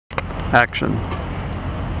Action.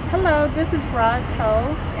 Hello, this is Roz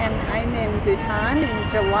Ho, and I'm in Bhutan in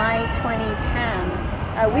July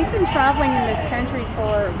 2010. We've been traveling in this country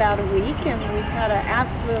for about a week, and we've had an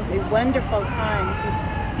absolutely wonderful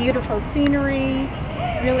time. Beautiful scenery,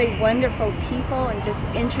 really wonderful people, and just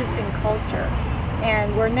interesting culture.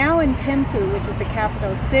 And we're now in Thimphu, which is the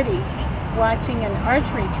capital city, watching an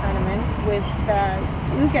archery tournament with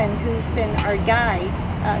Ugan, who's been our guide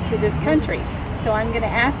to this country. So I'm going to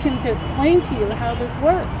ask him to explain to you how this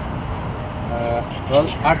works. Well,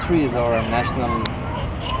 archery is our national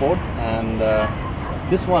sport, and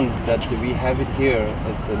this one that we have it here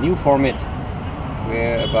is a new format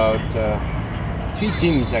where about 3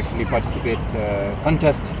 teams actually participate,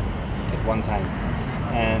 contest at one time.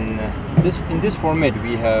 And in this format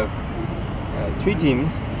we have 3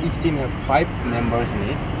 teams. Each team have 5 members in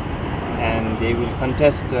it, and they will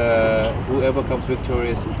contest whoever comes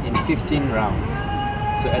victorious in 15 rounds.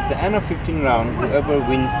 So at the end of 15 rounds, whoever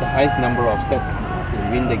wins the highest number of sets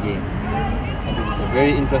will win the game. And this is a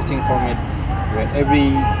very interesting format where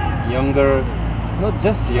every younger, not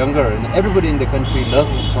just younger, and everybody in the country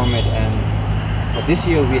loves this format. And for this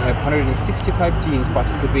year we have 165 teams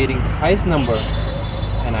participating, the highest number,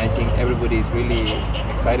 and I think everybody is really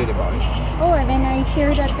excited about it. Oh, and then I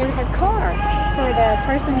hear that there's a car for the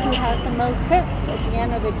person who has the most hits at the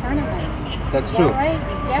end of the tournament. That's true. Right?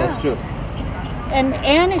 Yeah. That's true.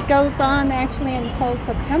 And it goes on actually until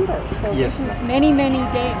September. So yes, this is many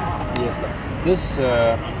days. Yes,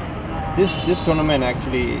 this tournament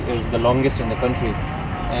actually is the longest in the country,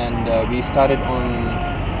 and we started on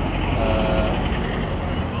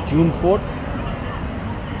June 4th,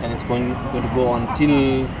 and it's going to go on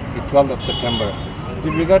till the 12th of September.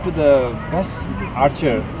 With regard to the best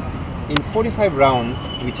archer, in 45 rounds,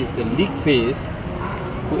 which is the league phase,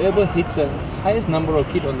 whoever hits the highest number of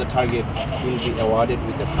hits on the target will be awarded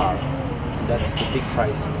with a car. And that's the big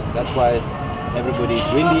prize. That's why everybody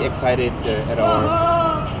is really excited at our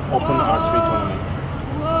open archery tournament.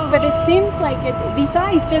 But it seems like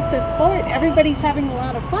besides just a sport, everybody's having a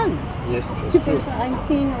lot of fun. Yes, that's true. I'm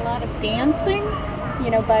seeing a lot of dancing,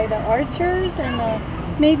 by the archers, and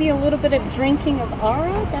maybe a little bit of drinking of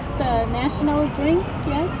Ara. That's the national drink,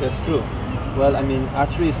 yes? That's true. Well, I mean,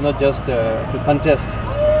 archery is not just to contest.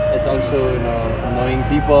 It's also, knowing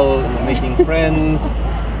people, making friends,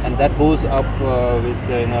 and that goes up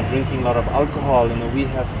with drinking a lot of alcohol. We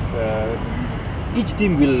have each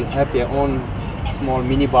team will have their own small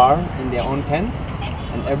mini bar in their own tents,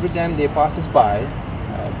 and every time they pass us by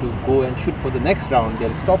to go and shoot for the next round,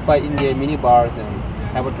 they'll stop by in their mini bars and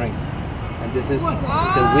have a drink. And this is the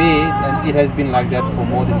way, and it has been like that for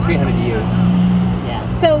more than 300 years.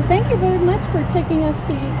 So thank you very much for taking us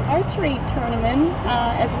to this archery tournament,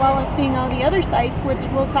 as well as seeing all the other sites, which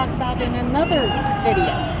we'll talk about in another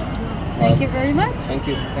video. Thank you very much. Thank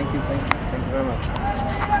you very much.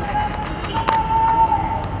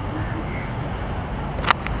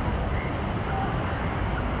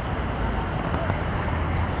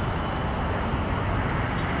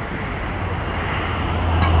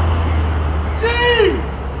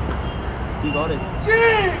 You got it.